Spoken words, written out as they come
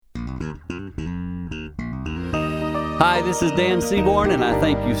Hi, this is Dan Seaborn, and I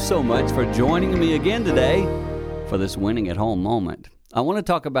thank you so much for joining me again today for this winning at home moment. I want to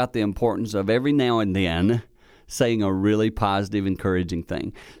talk about the importance of every now and then saying a really positive, encouraging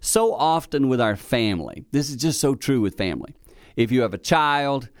thing. So often with our family, this is just so true with family. If you have a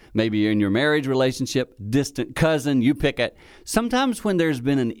child, maybe you're in your marriage relationship, distant cousin, you pick it. Sometimes when there's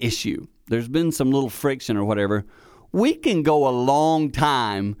been an issue, there's been some little friction or whatever, we can go a long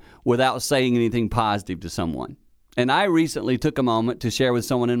time without saying anything positive to someone. And I recently took a moment to share with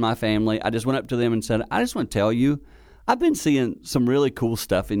someone in my family. I just went up to them and said, I just want to tell you, I've been seeing some really cool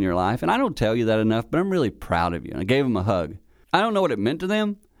stuff in your life, and I don't tell you that enough, but I'm really proud of you. And I gave them a hug. I don't know what it meant to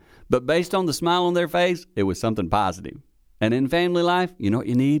them, but based on the smile on their face, it was something positive. And in family life, you know what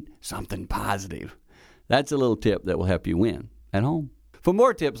you need? Something positive. That's a little tip that will help you win at home. For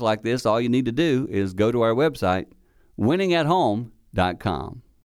more tips like this, all you need to do is go to our website, winningathome.com.